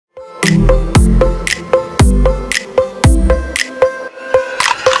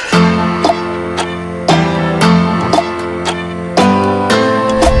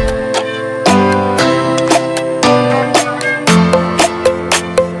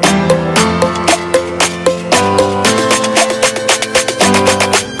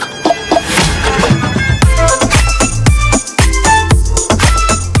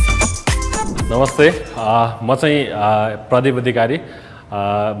म चाहिँ प्रदीप अधिकारी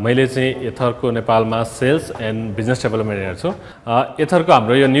मैले चाहिँ एथरको नेपालमा सेल्स एन्ड बिजनेस डेभलपमेन्ट हेर्छु। एथरको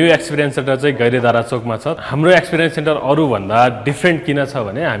हाम्रो यो न्यू एक्सपिरियन्स सेन्टर चाहिँ गैरीधारा चोकमा छ। हाम्रो एक्सपिरियन्स सेन्टर अरूभन्दा डिफ्रेन्ट किन छ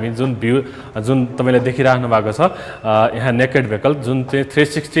भने हामी जुन भ्यू जुन तपाईले देखिराख्नु भएको छ यहाँ नेकेड भेकल जुन चाहिँ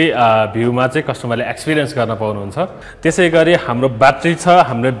 360 भ्यूमा चाहिँ कस्टमरले एक्सपिरियन्स गर्न पाउनुहुन्छ। त्यसैगरी हाम्रो ब्याट्री छ।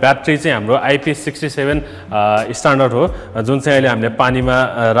 हाम्रो ब्याट्री चाहिँ हाम्रो IP67 स्ट्यान्डर्ड हो जुन चाहिँ अहिले हामीले पानीमा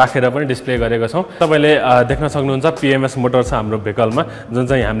राखेर पनि डिस्प्ले गरेको छौं। तपाईले देख्न सक्नुहुन्छ PMS मोटर छ हाम्रो भेकलमा जुन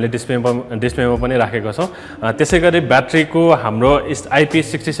चाहिँ हामीले डिस्प्लेमा पनि राखेको छौं। त्यसैगरी ब्याट्रीको हाम्रो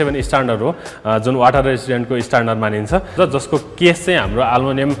IP67 स्ट्यान्डर्ड हो जुन वाटर रेजिस्टेन्टको स्ट्यान्डर्ड मानिन्छ र जसको केस चाहिँ हाम्रो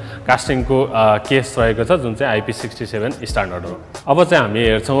एल्युमिनियम कास्टिङको केस रहेको छ जुन चाहिँ IP67 स्ट्यान्डर्ड हो। अब चाहिँ हामी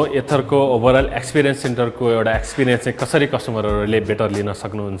हेर्छौं एथरको ओभरअल एक्सपिरियन्स सेन्टरको एउटा एक्सपिरियन्स चाहिँ कसरी कस्टमरहरूले बेटर लिन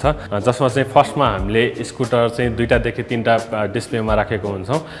सक्नुहुन्छ। जसमा चाहिँ फर्स्टमा हामीले स्कुटर चाहिँ 2टा देखि 3टा डिस्प्लेमा राखेको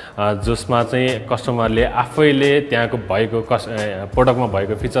हुन्छौं जसमा चाहिँ कस्टमरले आफैले त्यहाँको भएको प्रोडक्टमा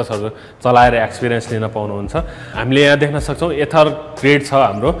भएको फिचर्सहरु चलाएर एक्सपिरियन्स लिन पाउनुहुन्छ। हामीले यहाँ देख्न सक्छौं एथर ग्रेड छ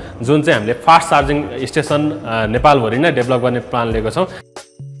हाम्रो जुन चाहिँ हामीले फास्ट चार्जिङ स्टेसन नेपालभरि नै डेभलप गर्ने प्लान लिएको छौं।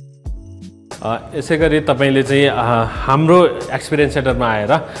 यसैगरी तपाईले चाहिँ हाम्रो एक्सपिरियन्स सेन्टरमा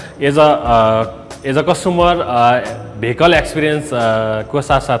आएर as a customer vehicle experience को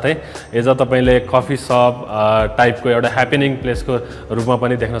साथसाथै एज अ तपाईले कफी सप टाइपको एउटा ह्यापनिङ प्लेसको रूपमा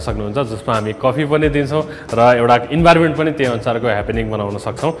पनि देख्न सक्नुहुन्छ जसमा हामी कफी पनि दिन्छौं र एउटा इन्भाइरोमेन्ट पनि त्यही अनुसारको ह्यापनिङ बनाउन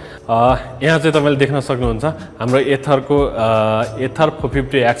सक्छौं। यहाँ चाहिँ तपाईले देख्न सक्नुहुन्छ हाम्रो एथरको एथर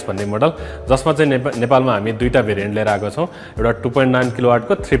 450X भन्ने मोडल जसमा चाहिँ नेपालमा हामी 2टा भेरिएन्ट लिएर आएको छौं। एउटा 2.9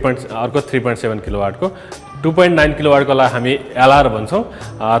 किलोवाटको अर्को 3.7 किलोवाटको। 2.9 किलोवाटको लागि हामी LR भन्छौं,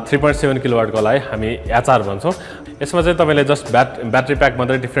 3.7 किलोवाटको लागि हामी HR भन्छौं। यसमा चाहिँ तपाईले जस्ट ब्याट्री प्याक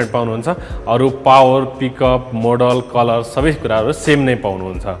मात्रै डिफरेन्ट पाउनुहुन्छ। अरु पावर, पिकअप, मोडल, कलर सबै कुराहरु सेम नै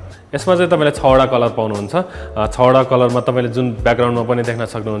पाउनुहुन्छ। यसमा चाहिँ तपाईले 6 वटा कलर पाउनुहुन्छ। 6 वटा कलरमा तपाईले जुन ब्याकग्राउन्डमा पनि देख्न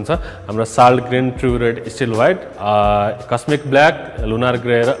सक्नुहुन्छ हाम्रो salt green, true red, still white, cosmic black, lunar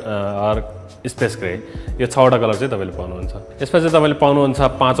grey र स्पेस ग्रे यो 6 वटा कलर चाहिँ तपाईले पाउनुहुन्छ। यसमा चाहिँ तपाईले पाउनुहुन्छ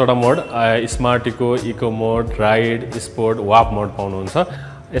 5 वटा मोड स्मार्ट इको मोड, राइड, स्पोर्ट, वाप मोड पाउनुहुन्छ।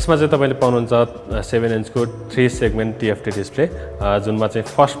 यसमा चाहिँ तपाईले पाउनुहुन्छ 7 इन्चको 3 सेगमेन्ट TFT डिस्प्ले जुनमा चाहिँ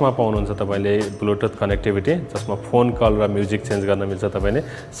फर्स्टमा पाउनुहुन्छ तपाईले ब्लुटुथ कनेक्टिभिटी जसमा फोन कल र म्युजिक चेन्ज गर्न मिल्छ तपाईले।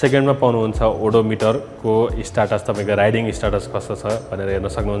 सेकेन्डमा पाउनुहुन्छ ओडोमिटरको स्ट्याटस तपाईको राइडिङ स्ट्याटस कस्तो छ भनेर हेर्न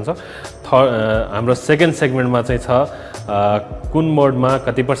सक्नुहुन्छ। हाम्रो सेकेन्ड सेगमेन्टमा चाहिँ छ कुन मोडमा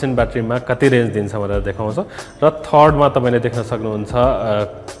कति % ब्याट्रीमा कति रेन्ज दिन्छ भनेर देखाउँछ र थर्डमा तपाईले देख्न सक्नुहुन्छ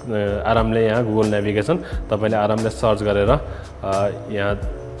आरामले यहाँ गुगल नेभिगेसन तपाईले आरामले सर्च गरेर यहाँ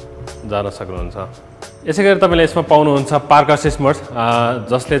जान सक्नुहुन्छ। यसैगरी तपाईले यसमा पाउनुहुन्छ पार्क असिस्ट मोड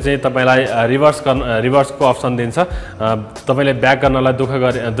जसले चाहिँ तपाईलाई रिभर्सको अप्सन दिन्छ। तपाईले ब्याक गर्नलाई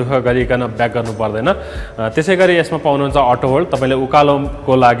दुःख गरिकन ब्याक गर्नु पर्दैन। त्यसैगरी यसमा पाउनुहुन्छ अटो होल्ड। तपाईले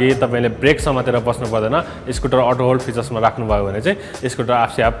उकालोको लागि तपाईले ब्रेक समातेर बस्नु पर्दैन। स्कुटर अटो होल्ड फिचर्समा राख्नु भयो भने चाहिँ स्कुटर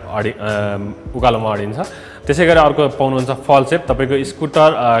आफै आफ उकालोमा अडिन्छ। त्यसैगरी अर्को पाउनुहुन्छ फल सेप। तपाईको स्कुटर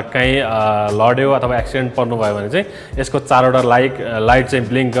कहीं लड्यो अथवा एक्सिडेन्ट पर्नु भयो भने चाहिँ यसको 4 वटा लाइट चाहिँ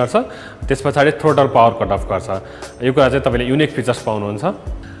ब्लिङ्क गर्छ। त्यसपछि थ्रोटल पावर कट अफ गर्छ। यो कुरा चाहिँ तपाईले युनिक फिचर्स पाउनुहुन्छ।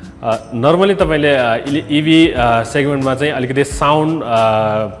 नर्मली तपाईले EV सेगमेन्टमा चाहिँ अलिकति साउन्ड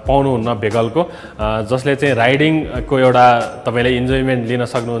पाउनुहुन्न भेकलको जसले चाहिँ राइडिङको एउटा तपाईले इन्जोयमेन्ट लिन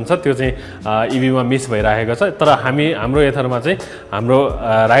सक्नुहुन्छ। त्यो चाहिँ EV मा मिस भइरहेको छ। तर हाम्रो एथरमा चाहिँ हाम्रो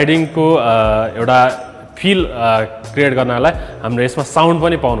राइडिङको एउटा फिल क्रिएट गर्नलाई हाम्रो यसमा साउन्ड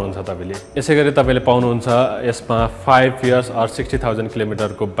पनि पाउनुहुन्छ तपाईले। यसैगरी तपाईले पाउनुहुन्छ यसमा 5 इयर्स और 60,000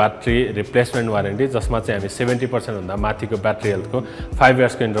 किलोमिटरको ब्याट्री रिप्लेसमेन्ट वारेन्टी जसमा चाहिँ हामी 70% भन्दा माथिको ब्याट्री हेल्थको 5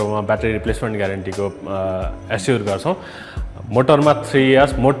 इयर्सको इन्टरभलमा ब्याट्री रिप्लेसमेन्ट ग्यारेन्टीको एस्योर गर्छौं। मोटरमा 3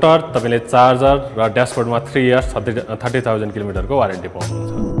 इयर्स मोटर तपाईले चार्जर र ड्यासबोर्डमा 3 इयर्स 30,000 किलोमिटरको वारेन्टी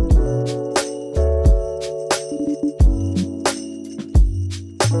पाउनुहुन्छ।